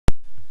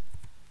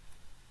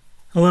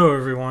Hello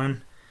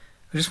everyone.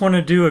 I just want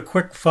to do a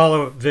quick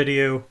follow-up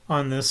video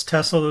on this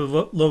Tesla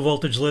low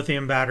voltage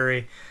lithium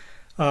battery.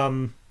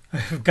 I've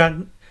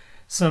gotten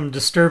some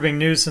disturbing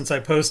news since I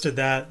posted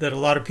that a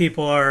lot of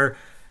people are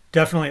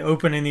definitely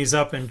opening these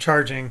up and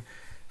charging.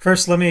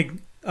 First, let me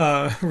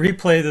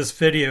replay this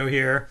video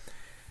here.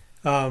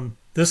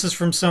 This is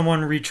from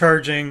someone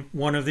recharging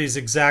one of these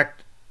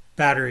exact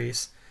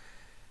batteries.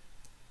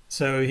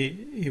 So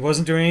he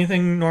wasn't doing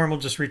anything normal,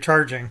 just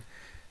recharging.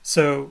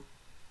 So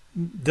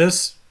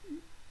this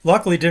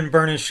luckily didn't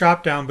burn his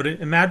shop down, but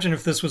imagine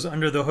if this was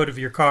under the hood of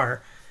your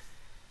car.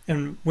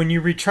 And when you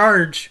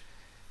recharge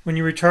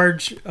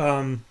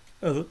a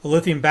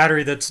lithium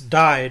battery that's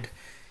died,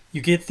 you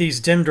get these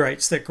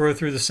dendrites that grow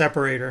through the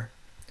separator.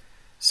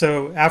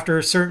 So after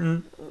a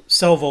certain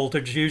cell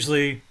voltage,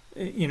 usually,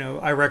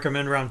 I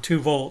recommend around 2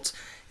 volts.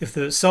 If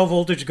the cell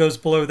voltage goes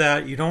below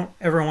that, you don't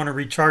ever want to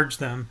recharge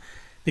them,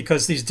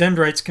 because these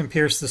dendrites can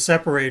pierce the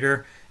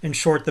separator and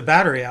short the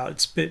battery out.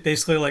 It's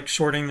basically like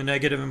shorting the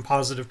negative and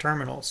positive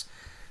terminals.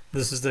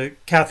 This is the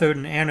cathode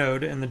and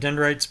anode, and the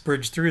dendrites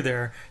bridge through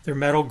there. They're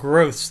metal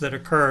growths that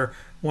occur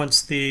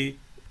once the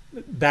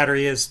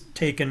battery is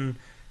taken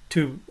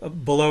to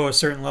below a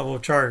certain level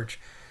of charge.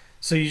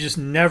 So you just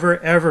never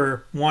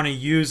ever want to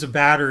use a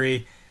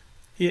battery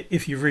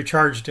if you've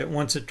recharged it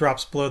once it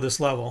drops below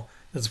this level.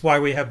 That's why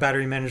we have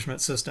battery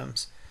management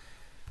systems.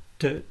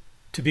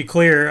 To be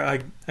clear,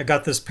 I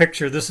got this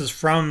picture. This is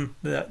from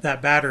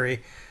that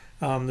battery.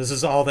 This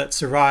is all that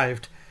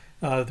survived.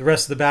 The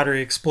rest of the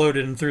battery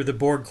exploded and threw the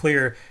board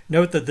clear.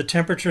 Note that the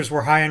temperatures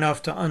were high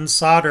enough to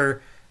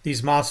unsolder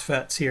these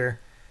MOSFETs here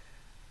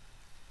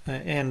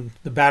and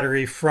the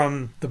battery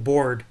from the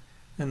board.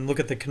 And look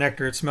at the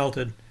connector, it's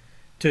melted.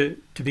 To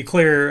be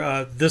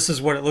clear, this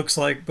is what it looks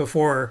like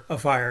before a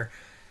fire.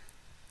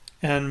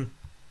 And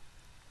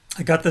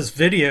I got this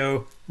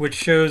video which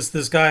shows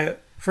this guy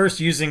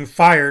first using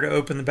fire to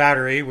open the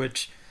battery,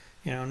 which,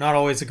 not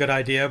always a good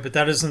idea, but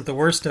that isn't the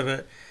worst of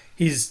it.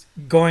 He's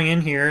going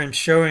in here and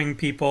showing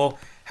people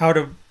how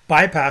to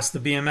bypass the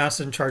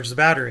BMS and charge the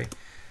battery.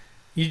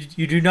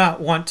 You do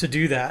not want to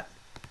do that.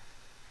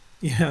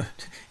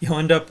 You'll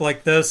end up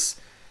like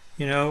this,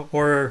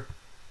 or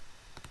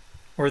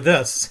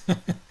this.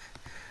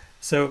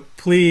 So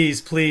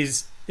please,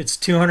 it's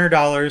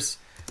 $200.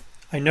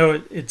 I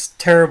know it's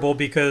terrible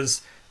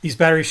because these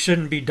batteries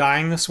shouldn't be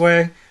dying this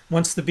way.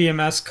 Once the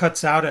BMS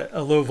cuts out at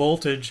a low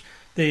voltage,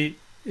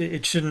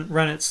 it shouldn't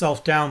run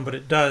itself down, but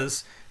it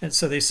does, and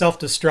so they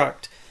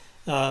self-destruct.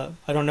 I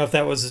don't know if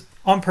that was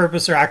on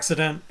purpose or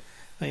accident.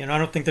 I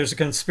don't think there's a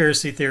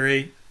conspiracy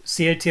theory.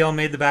 CATL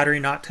made the battery,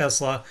 not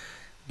Tesla.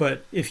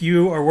 But if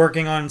you are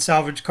working on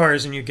salvage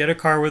cars and you get a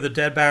car with a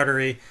dead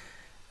battery,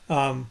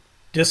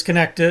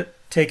 disconnect it,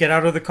 take it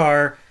out of the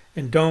car,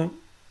 and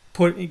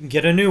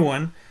get a new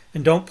one,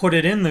 and don't put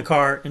it in the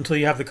car until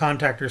you have the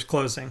contactors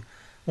closing.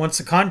 Once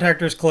the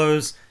contactors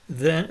close,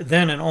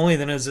 then and only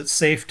then is it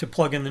safe to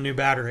plug in the new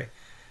battery,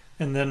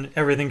 and then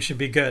everything should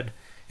be good.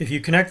 If you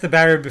connect the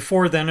battery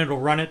before then, it'll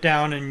run it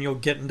down and you'll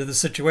get into the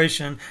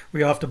situation where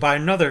you'll have to buy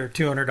another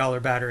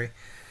 $200 battery.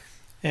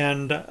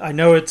 And I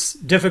know it's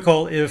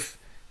difficult if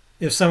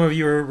some of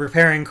you are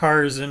repairing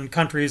cars in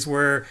countries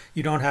where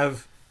you don't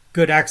have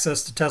good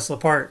access to Tesla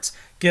parts.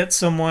 Get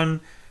someone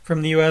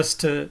from the US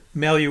to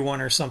mail you one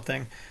or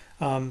something.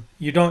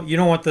 You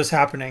don't want this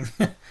happening.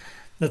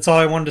 That's all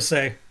I wanted to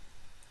say.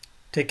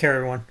 Take care,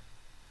 everyone.